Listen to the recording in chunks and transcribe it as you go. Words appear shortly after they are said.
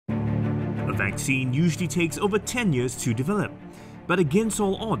A vaccine usually takes over 10 years to develop, but against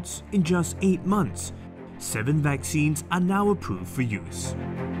all odds, in just 8 months, 7 vaccines are now approved for use.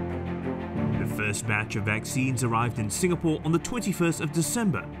 The first batch of vaccines arrived in Singapore on the 21st of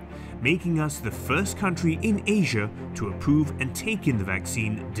December, making us the first country in Asia to approve and take in the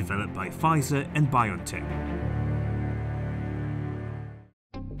vaccine developed by Pfizer and BioNTech.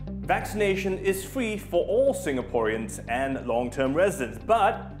 Vaccination is free for all Singaporeans and long-term residents,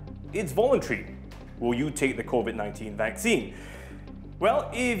 but it's voluntary. Will you take the COVID-19 vaccine?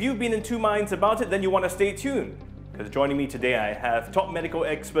 Well, if you've been in two minds about it, then you want to stay tuned. Because joining me today, I have top medical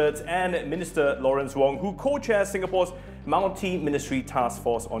experts and Minister Lawrence Wong, who co-chairs Singapore's Multi-Ministry Task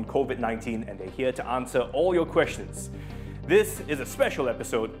Force on COVID-19, and they're here to answer all your questions. This is a special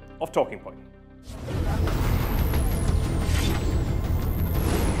episode of Talking Point.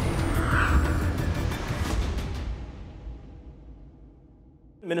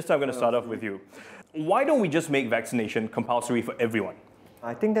 Minister, I'm going to start off with you. Why don't we just make vaccination compulsory for everyone?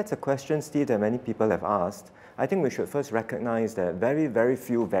 I think that's a question, Steve, that many people have asked. I think we should first recognize that very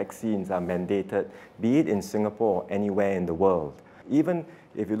few vaccines are mandated, be it in Singapore or anywhere in the world. Even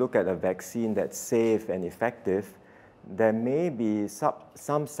if you look at a vaccine that's safe and effective, there may be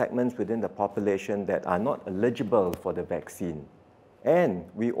some segments within the population that are not eligible for the vaccine. And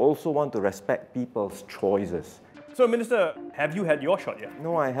we also want to respect people's choices. So, Minister, have you had your shot yet?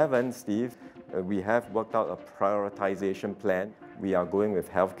 No, I haven't, Steve. We have worked out a prioritization plan. We are going with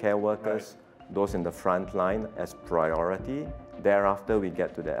healthcare workers, those in the front line as priority. Thereafter, we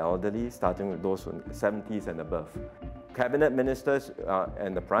get to the elderly, starting with those in the 70s and above. Cabinet ministers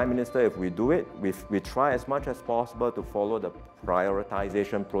and the Prime Minister, if we do it, we try as much as possible to follow the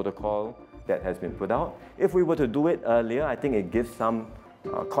prioritization protocol that has been put out. If we were to do it earlier, I think it gives some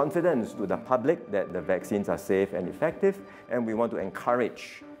confidence to the public that the vaccines are safe and effective, and we want to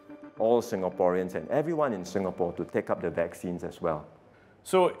encourage all Singaporeans and everyone in Singapore to take up the vaccines as well.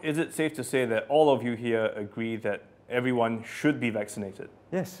 So is it safe to say that all of you here agree that everyone should be vaccinated?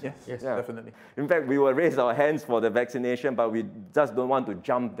 Yes. Yes, Yeah. definitely. In fact, we will raise our hands for the vaccination, but we just don't want to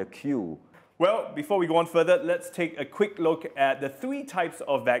jump the queue. Well, before we go on further, let's take a quick look at the 3 types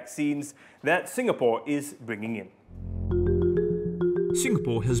of vaccines that Singapore is bringing in.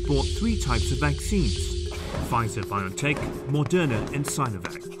 Singapore has bought 3 types of vaccines: Pfizer-BioNTech, Moderna and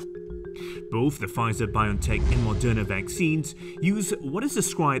Sinovac. Both the Pfizer-BioNTech and Moderna vaccines use what is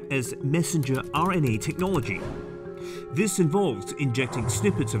described as messenger RNA technology. This involves injecting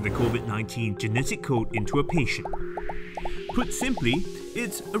snippets of the COVID-19 genetic code into a patient. Put simply,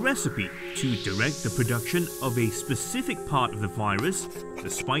 it's a recipe to direct the production of a specific part of the virus, the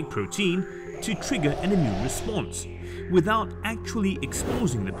spike protein, to trigger an immune response, without actually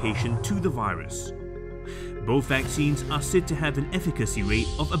exposing the patient to the virus. Both vaccines are said to have an efficacy rate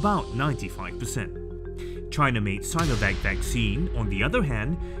of about 95%. China-made Sinovac vaccine, on the other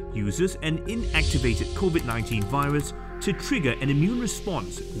hand, uses an inactivated COVID-19 virus to trigger an immune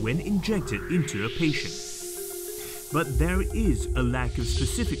response when injected into a patient. But there is a lack of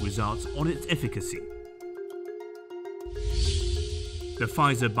specific results on its efficacy. The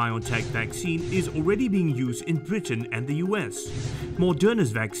Pfizer-BioNTech vaccine is already being used in Britain and the US.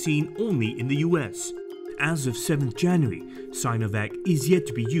 Moderna's vaccine only in the US. As of 7th January, Sinovac is yet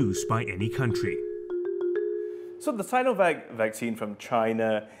to be used by any country. So the Sinovac vaccine from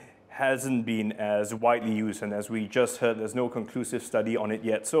China hasn't been as widely used, and as we just heard, there's no conclusive study on it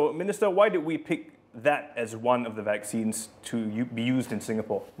yet. So, Minister, why did we pick that as one of the vaccines to be used in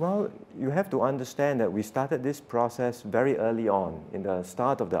Singapore? Well, you have to understand that we started this process very early on. In the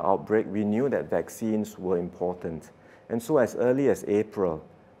start of the outbreak, we knew that vaccines were important. And so as early as April,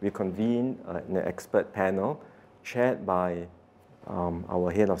 we convened an expert panel chaired by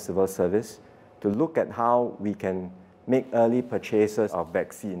our head of civil service to look at how we can make early purchases of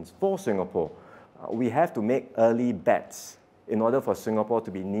vaccines for Singapore. We have to make early bets in order for Singapore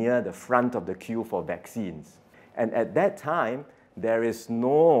to be near the front of the queue for vaccines. And at that time, there is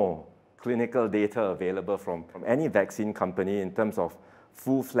no clinical data available from any vaccine company in terms of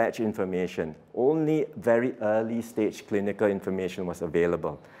full-fledged information. Only very early stage clinical information was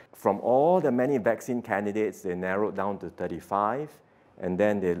available. From all the many vaccine candidates, they narrowed down to 35, and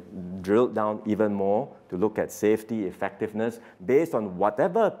then they drilled down even more to look at safety, effectiveness, based on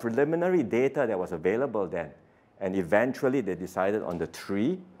whatever preliminary data that was available then. And eventually they decided on the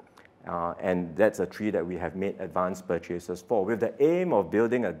 3, and that's a 3 that we have made advanced purchases for, with the aim of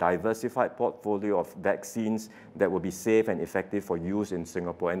building a diversified portfolio of vaccines that will be safe and effective for use in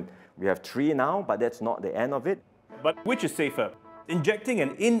Singapore. And we have 3 now, but that's not the end of it. But which is safer, injecting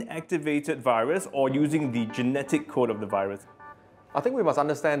an inactivated virus or using the genetic code of the virus? I think we must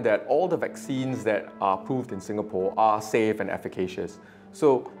understand that all the vaccines that are approved in Singapore are safe and efficacious.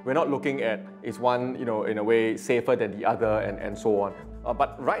 So we're not looking at is one, in a way safer than the other and so on.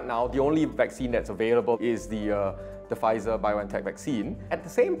 But right now, the only vaccine that's available is the Pfizer-BioNTech vaccine. At the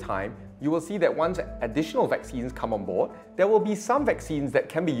same time, you will see that once additional vaccines come on board, there will be some vaccines that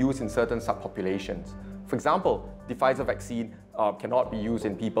can be used in certain subpopulations. For example, the Pfizer vaccine cannot be used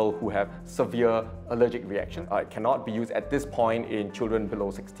in people who have severe allergic reaction. It cannot be used at this point in children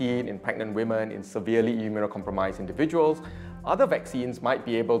below 16, in pregnant women, in severely immunocompromised individuals. Other vaccines might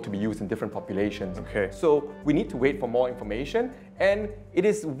be able to be used in different populations. Okay. So we need to wait for more information, and it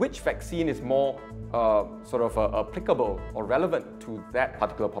is which vaccine is more applicable or relevant to that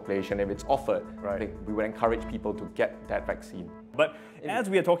particular population if it's offered. Right. I think we would encourage people to get that vaccine. But as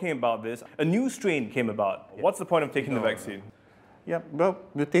we are talking about this, a new strain came about. Yeah. What's the point of taking the vaccine? Yeah, well,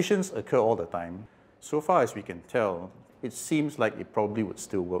 mutations occur all the time. So far as we can tell, it seems like it probably would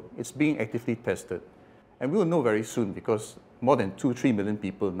still work. It's being actively tested. And we'll know very soon because more than 2-3 million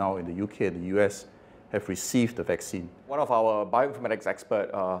people now in the UK and the US have received the vaccine. One of our bioinformatics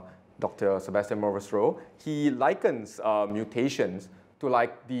expert, Dr. Sebastian Morris-Rowe, he likens mutations to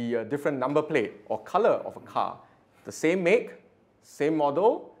like the different number plate or color of a car. The same make, same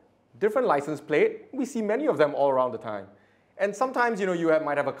model, different license plate. We see many of them all around the time. And sometimes, you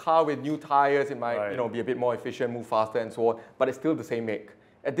might have a car with new tires, it might, be a bit more efficient, move faster and so on, but it's still the same make.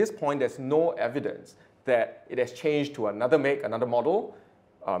 At this point, there's no evidence that it has changed to another make, another model,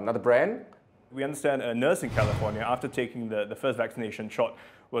 another brand. We understand a nurse in California, after taking the first vaccination shot,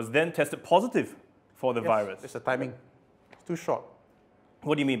 was then tested positive for the virus. It's the timing. It's too short.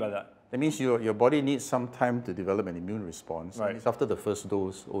 What do you mean by that? That means your body needs some time to develop an immune response. Right. And it's after the first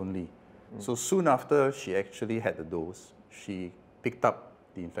dose only. So soon after she actually had the dose, she picked up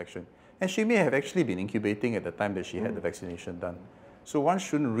the infection. And she may have actually been incubating at the time that she had the vaccination done. So one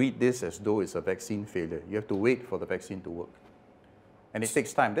shouldn't read this as though it's a vaccine failure. You have to wait for the vaccine to work. And it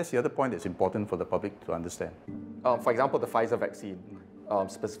takes time. That's the other point that's important for the public to understand. For example, the Pfizer vaccine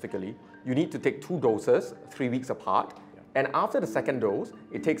specifically, you need to take 2 doses 3 weeks apart. And after the second dose,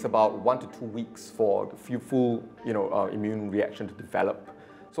 it takes about 1 to 2 weeks for the full immune reaction to develop.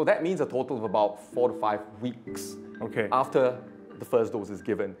 So that means a total of about 4 to 5 weeks after the first dose is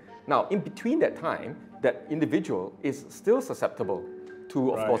given. Now, in between that time, that individual is still susceptible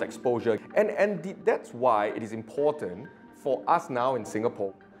to, of course, exposure. And that's why it is important for us now in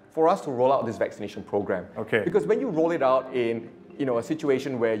Singapore, for us to roll out this vaccination program. Because when you roll it out in a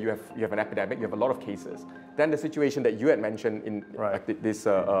situation where you have an epidemic, you have a lot of cases, then the situation that you had mentioned in this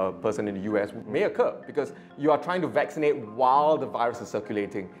person in the US may occur because you are trying to vaccinate while the virus is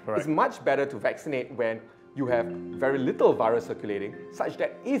circulating. It's much better to vaccinate when you have very little virus circulating, such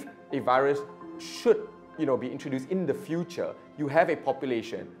that if a virus should be introduced in the future, you have a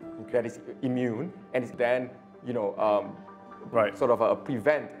population that is immune and then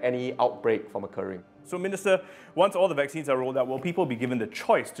prevent any outbreak from occurring. So, Minister, once all the vaccines are rolled out, will people be given the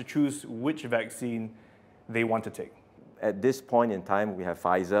choice to choose which vaccine they want to take? At this point in time, we have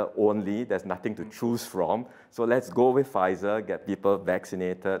Pfizer only. There's nothing to choose from. So let's go with Pfizer, get people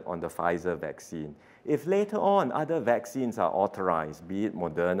vaccinated on the Pfizer vaccine. If later on other vaccines are authorized, be it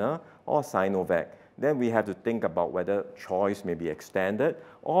Moderna or Sinovac, then we have to think about whether choice may be extended,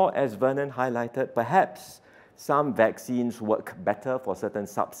 or as Vernon highlighted, perhaps some vaccines work better for certain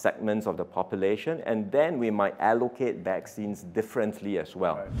subsegments of the population, and then we might allocate vaccines differently as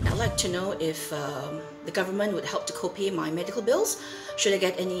well. I'd like to know if the government would help to co-pay my medical bills should I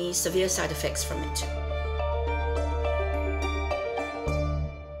get any severe side effects from it.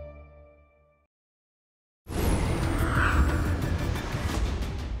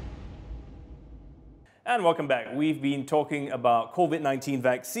 And welcome back. We've been talking about COVID-19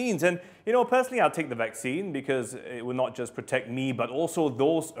 vaccines, and personally I'll take the vaccine because it will not just protect me but also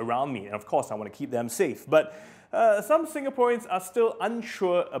those around me, and of course I want to keep them safe. But some Singaporeans are still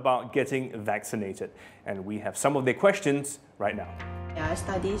unsure about getting vaccinated, and we have some of their questions right now. There are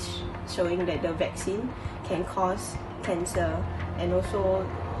studies showing that the vaccine can cause cancer and also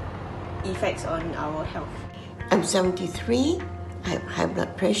effects on our health. I'm 73, I have high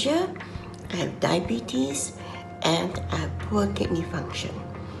blood pressure, I have diabetes, and I have poor kidney function.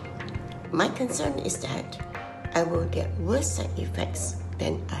 My concern is that I will get worse side effects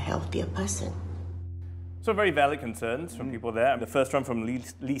than a healthier person. So very valid concerns from people there. The first one from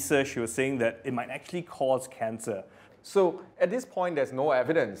Lisa, she was saying that it might actually cause cancer. So at this point, there's no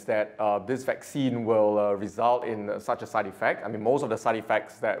evidence that this vaccine will result in such a side effect. I mean, most of the side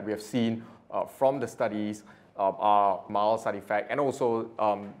effects that we have seen from the studies are mild side effect, and also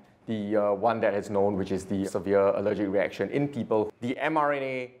the one that is known, which is the severe allergic reaction in people. The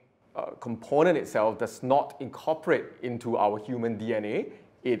mRNA component itself does not incorporate into our human DNA.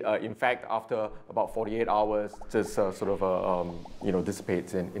 It, in fact, after about 48 hours, just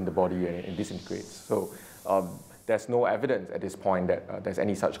dissipates in the body and disintegrates. So there's no evidence at this point that there's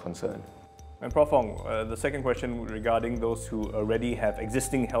any such concern. And Prof. Ong, the second question regarding those who already have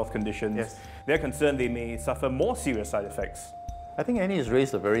existing health conditions, Yes. they're concerned they may suffer more serious side effects. I think Annie has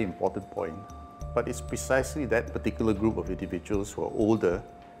raised a very important point, but it's precisely that particular group of individuals who are older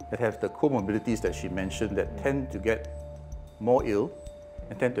that have the comorbidities that she mentioned that tend to get more ill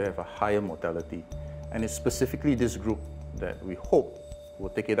and tend to have a higher mortality. And it's specifically this group that we hope will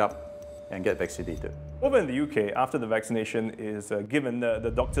take it up and get vaccinated. Over in the UK, after the vaccination is given,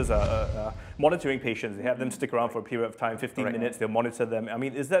 the doctors are monitoring patients. They have them stick around for a period of time, 15 minutes, they'll monitor them. I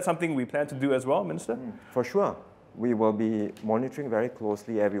mean, is that something we plan to do as well, Minister? For sure. We will be monitoring very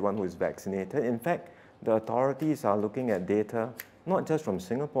closely everyone who is vaccinated. In fact, the authorities are looking at data, not just from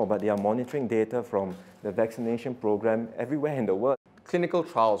Singapore, but they are monitoring data from the vaccination program everywhere in the world. Clinical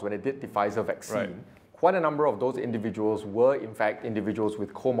trials, when they did the Pfizer vaccine, quite a number of those individuals were in fact individuals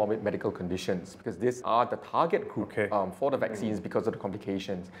with comorbid medical conditions, because these are the target group for the vaccines because of the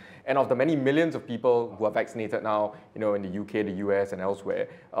complications. And of the many millions of people who are vaccinated now, in the UK, the US and elsewhere,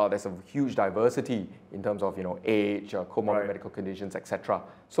 there's a huge diversity in terms of age, comorbid medical conditions, etc.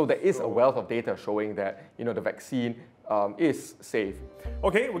 So there is a wealth of data showing that the vaccine is safe.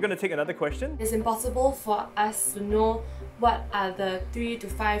 Okay, we're going to take another question. It's impossible for us to know what are the 3 to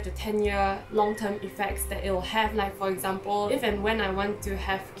 5 to 10 year long-term effects that it will have. Like, for example, if and when I want to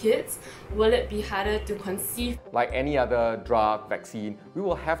have kids, will it be harder to conceive? Like any other drug, vaccine, we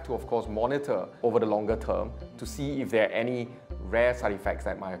will have to, of course, monitor over the longer term to see if there are any rare side effects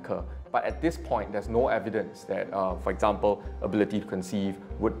that might occur. But at this point, there's no evidence that, for example, ability to conceive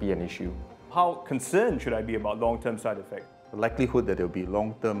would be an issue. How concerned should I be about long-term side effects? The likelihood that there will be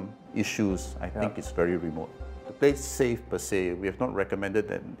long-term issues, I think, is very remote. To play safe per se, we have not recommended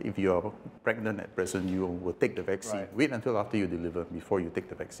that if you are pregnant at present, you will take the vaccine. Wait until after you deliver before you take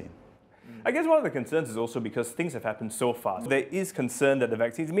the vaccine. I guess one of the concerns is also because things have happened so fast. There is concern that the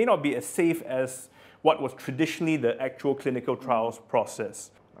vaccines may not be as safe as what was traditionally the actual clinical trials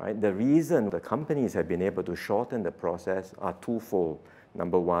process. Right? The reason the companies have been able to shorten the process are twofold.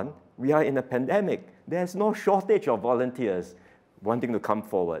 Number one, we are in a pandemic. There's no shortage of volunteers wanting to come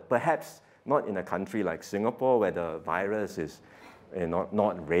forward. Perhaps not in a country like Singapore where the virus is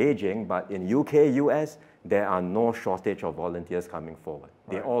not raging, but in UK, US, there are no shortage of volunteers coming forward.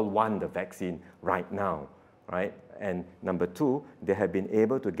 They all want the vaccine right now, right? And number two, they have been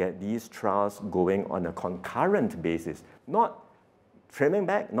able to get these trials going on a concurrent basis, not trimming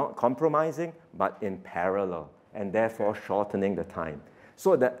back, not compromising, but in parallel, and therefore shortening the time.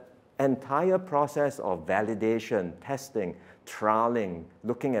 So the entire process of validation, testing, trialing,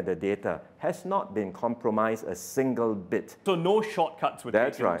 looking at the data has not been compromised a single bit. So no shortcuts were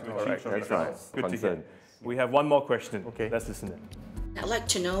taken to achieve That's right. Good to hear. We have one more question. Okay. Let's listen in. I'd like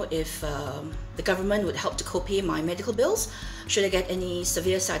to know if the government would help to co-pay my medical bills should I get any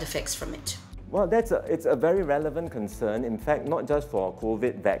severe side effects from it. Well, it's a very relevant concern. In fact, not just for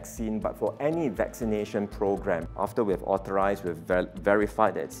COVID vaccine, but for any vaccination program. After we've authorized, we've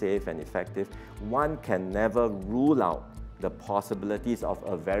verified that it's safe and effective, one can never rule out the possibilities of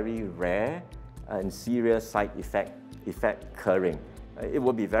a very rare and serious side effect occurring. It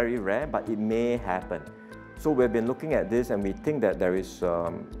will be very rare, but it may happen. So we've been looking at this, and we think that there is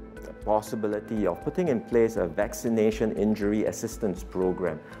a possibility of putting in place a vaccination injury assistance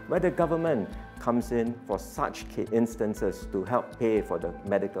program where the government comes in for such instances to help pay for the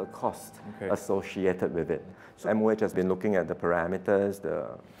medical costs associated with it. So MOH has been looking at the parameters, the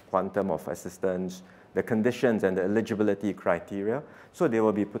quantum of assistance, the conditions and the eligibility criteria. So they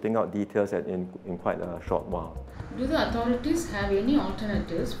will be putting out details in quite a short while. Do the authorities have any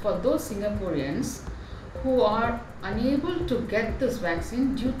alternatives for those Singaporeans who are unable to get this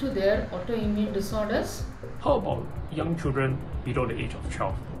vaccine due to their autoimmune disorders? How about young children below the age of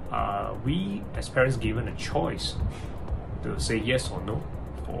 12? Are we as parents given a choice to say yes or no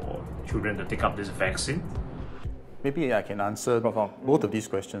for children to take up this vaccine? Maybe I can answer both of these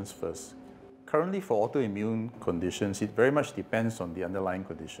questions first. Currently, for autoimmune conditions, it very much depends on the underlying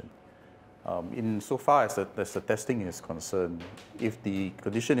condition. Insofar as the testing is concerned, if the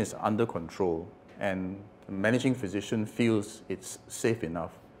condition is under control and the managing physician feels it's safe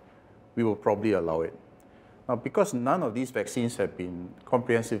enough, we will probably allow it. Now, because none of these vaccines have been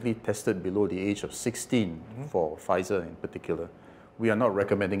comprehensively tested below the age of 16 for Pfizer in particular, we are not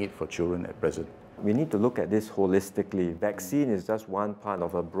recommending it for children at present. we need to look at this holistically. Vaccine is just one part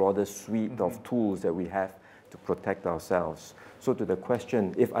of a broader suite of tools that we have to protect ourselves. So to the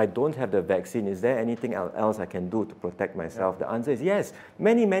question, if I don't have the vaccine, is there anything else I can do to protect myself? The answer is yes,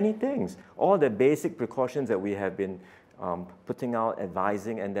 many, many things. All the basic precautions that we have been putting out,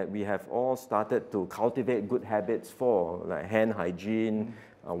 advising, and that we have all started to cultivate good habits for, like hand hygiene,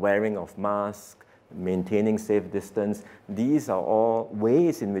 wearing of masks, maintaining safe distance. These are all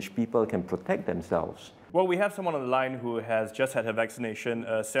ways in which people can protect themselves. Well, we have someone on the line who has just had her vaccination.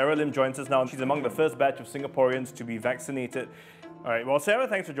 Sarah Lim joins us now. She's among the first batch of Singaporeans to be vaccinated. All right, well, Sarah,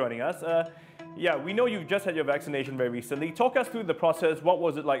 thanks for joining us. Yeah, we know you've just had your vaccination very recently. Talk us through the process. What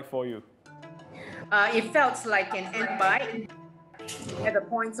was it like for you? It felt like an ant bite at the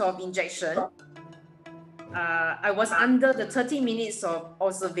point of injection. I was under the 30 minutes of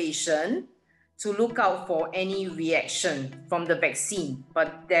observation to look out for any reaction from the vaccine,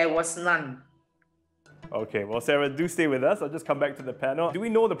 but there was none. Okay, well, Sarah, do stay with us. I'll just come back to the panel. Do we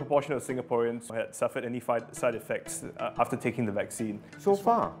know the proportion of Singaporeans who had suffered any side effects after taking the vaccine? So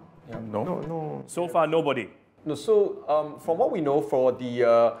far? No. So far, nobody? No, so from what we know for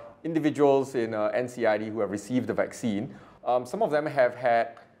the individuals in NCID who have received the vaccine, some of them have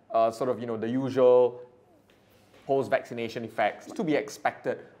had the usual post-vaccination effects to be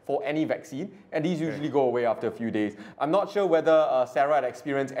expected for any vaccine, and these usually go away after a few days. I'm not sure whether Sarah had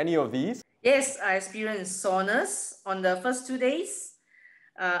experienced any of these. Yes, I experienced soreness on the first 2 days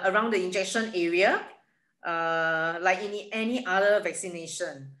around the injection area, like in any other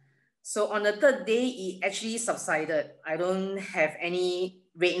vaccination. So on the third day, it actually subsided. I don't have any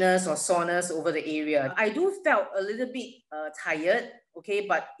redness or soreness over the area. I do felt a little bit tired, okay,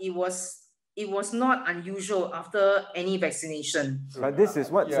 but it was not unusual after any vaccination. But this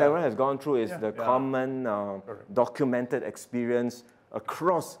is what Sarah has gone through, is the common documented experience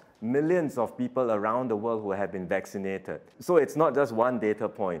across millions of people around the world who have been vaccinated. So it's not just one data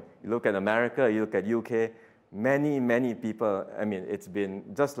point. You look at America, you look at UK, many people, I mean, it's been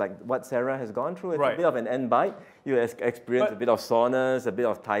just like what Sarah has gone through. It's a bit of an ant bite. You experience a bit of soreness, a bit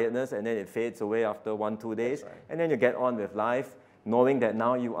of tiredness, and then it fades away after 1-2 days. And then you get on with life, knowing that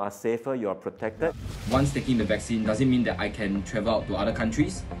now you are safer, you are protected. Once taking the vaccine, does it mean that I can travel out to other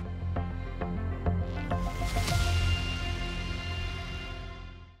countries?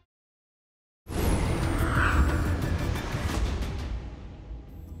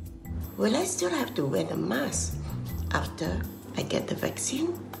 Will I still have to wear the mask after I get the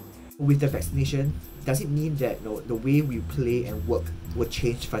vaccine? With the vaccination, does it mean that the way we play and work will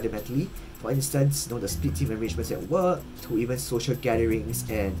change fundamentally? For instance, the split team arrangements at work, to even social gatherings,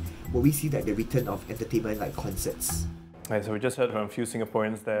 and will we see that the return of entertainment like concerts? Right, so we just heard from a few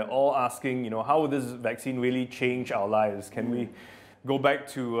Singaporeans. They're all asking, how will this vaccine really change our lives? Can we go back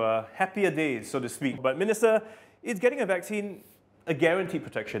to happier days, so to speak? But Minister, is getting a vaccine a guaranteed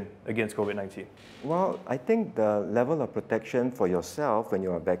protection against COVID-19? Well, I think the level of protection for yourself when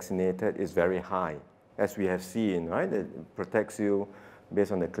you are vaccinated is very high, as we have seen, right? It protects you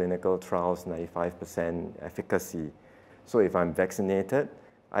based on the clinical trials, 95% efficacy. So if I'm vaccinated,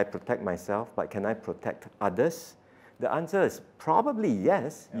 I protect myself, but can I protect others? The answer is probably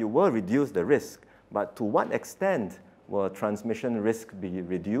yes, you will reduce the risk, but to what extent will transmission risk be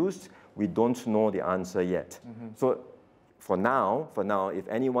reduced? We don't know the answer yet. So for now, if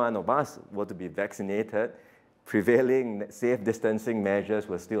any one of us were to be vaccinated, prevailing safe distancing measures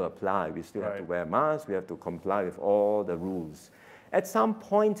will still apply. We still have to wear masks, we have to comply with all the rules. At some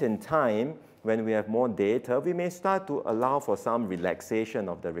point in time, when we have more data, we may start to allow for some relaxation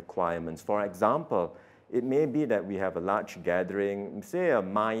of the requirements. For example, it may be that we have a large gathering, say a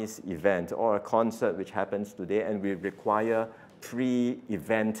MICE event or a concert which happens today, and we require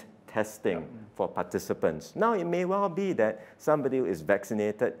pre-event testing for participants. Now, it may well be that somebody who is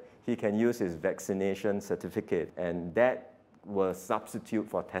vaccinated, he can use his vaccination certificate, and that will substitute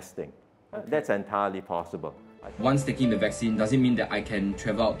for testing. That's entirely possible. Once taking the vaccine, does it mean that I can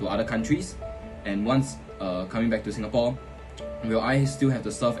travel out to other countries? And once coming back to Singapore, will I still have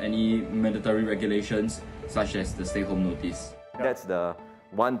to serve any mandatory regulations, such as the stay-home notice? That's the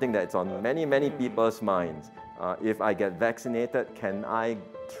one thing that's on many people's minds. If I get vaccinated, can I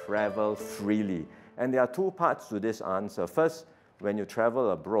travel freely? And there are two parts to this answer. First, when you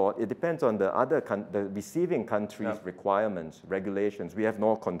travel abroad, it depends on the receiving country's requirements, regulations. We have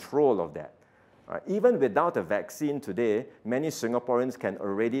no control of that. Even without a vaccine today, many Singaporeans can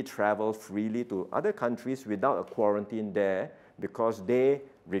already travel freely to other countries without a quarantine there, because they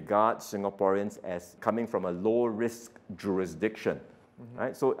regard Singaporeans as coming from a low-risk jurisdiction.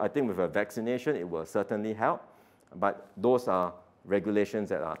 Right? So I think with a vaccination, it will certainly help. But those are regulations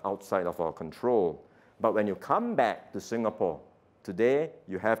that are outside of our control. But when you come back to Singapore, today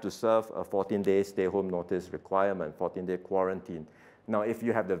you have to serve a 14-day stay-home notice requirement, 14-day quarantine. Now, if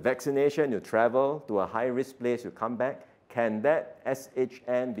you have the vaccination, you travel to a high-risk place, you come back, can that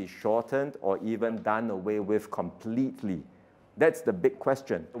SHN be shortened or even done away with completely? That's the big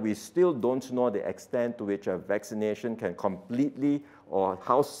question. We still don't know the extent to which a vaccination can completely or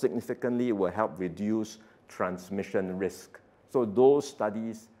how significantly it will help reduce transmission risk. So those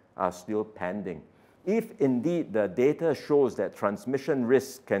studies are still pending. If indeed the data shows that transmission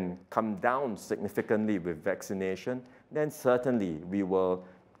risk can come down significantly with vaccination, then certainly we will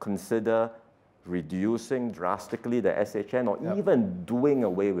consider reducing drastically the SHN or even doing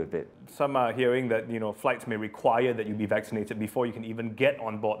away with it. Some are hearing that flights may require that you be vaccinated before you can even get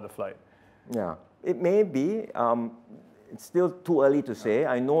on board the flight. Yeah, it may be. It's still too early to say.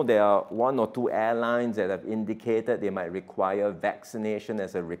 I know there are 1 or 2 airlines that have indicated they might require vaccination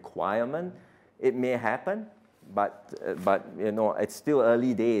as a requirement. It may happen, but it's still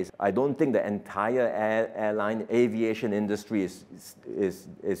early days. I don't think the entire airline aviation industry is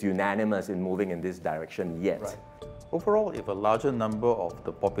unanimous in moving in this direction yet. Right. Overall, if a larger number of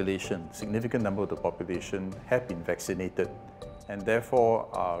the population, significant number of the population have been vaccinated and therefore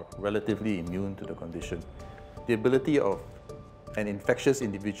are relatively immune to the condition, the ability of an infectious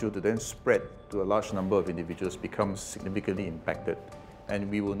individual to then spread to a large number of individuals becomes significantly impacted, and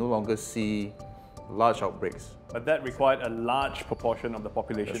we will no longer see large outbreaks. But that required a large proportion of the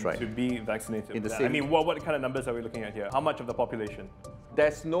population to be vaccinated. I mean, what kind of numbers are we looking at here? How much of the population?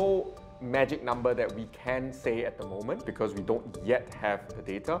 There's no magic number that we can say at the moment because we don't yet have the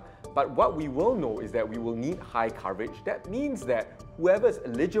data. But what we will know is that we will need high coverage. That means that whoever is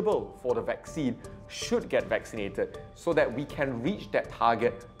eligible for the vaccine should get vaccinated so that we can reach that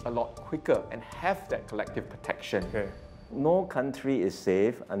target a lot quicker and have that collective protection. Okay. No country is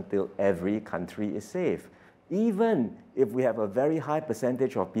safe until every country is safe. Even if we have a very high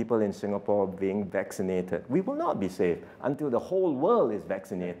percentage of people in Singapore being vaccinated, we will not be safe until the whole world is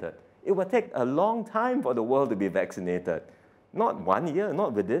vaccinated. It will take a long time for the world to be vaccinated. Not 1 year,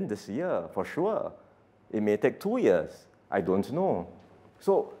 not within this year, for sure. It may take 2 years. I don't know.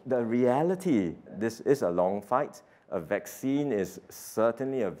 So the reality, this is a long fight. A vaccine is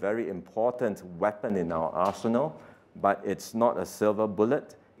certainly a very important weapon in our arsenal, but it's not a silver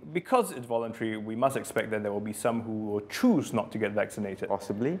bullet. Because it's voluntary, we must expect that there will be some who will choose not to get vaccinated.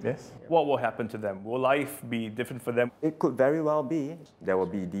 Possibly. Yes. What will happen to them? Will life be different for them? It could very well be. There will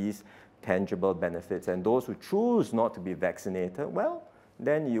be these tangible benefits, and those who choose not to be vaccinated, well,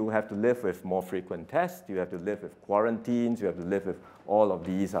 then you have to live with more frequent tests, you have to live with quarantines, you have to live with all of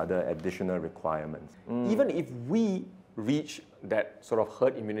these other additional requirements. Even if we reach that sort of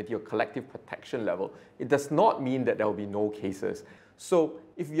herd immunity or collective protection level, it does not mean that there will be no cases. So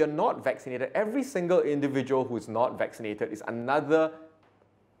if you're not vaccinated, every single individual who is not vaccinated is another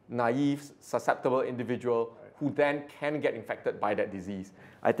naive, susceptible individual who then can get infected by that disease.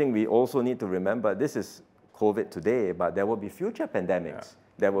 I think we also need to remember this is COVID today, but there will be future pandemics.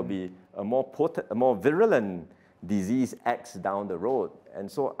 Yeah. There will be a more virulent disease X down the road. And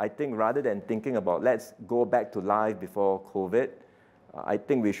so I think rather than thinking about let's go back to life before COVID, I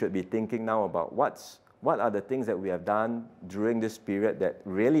think we should be thinking now about what are the things that we have done during this period that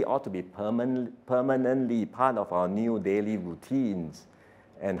really ought to be permanently part of our new daily routines,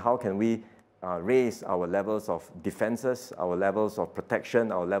 and how can we raise our levels of defenses, our levels of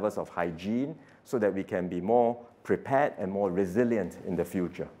protection, our levels of hygiene, so that we can be more prepared and more resilient in the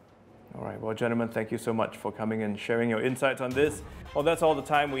future. All right, well, gentlemen, thank you so much for coming and sharing your insights on this. Well, that's all the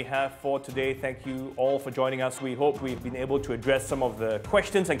time we have for today. Thank you all for joining us. We hope we've been able to address some of the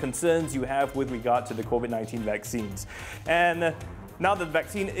questions and concerns you have with regard to the COVID-19 vaccines. And now that the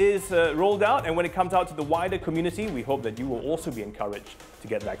vaccine is rolled out, and when it comes out to the wider community, we hope that you will also be encouraged to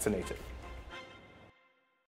get vaccinated.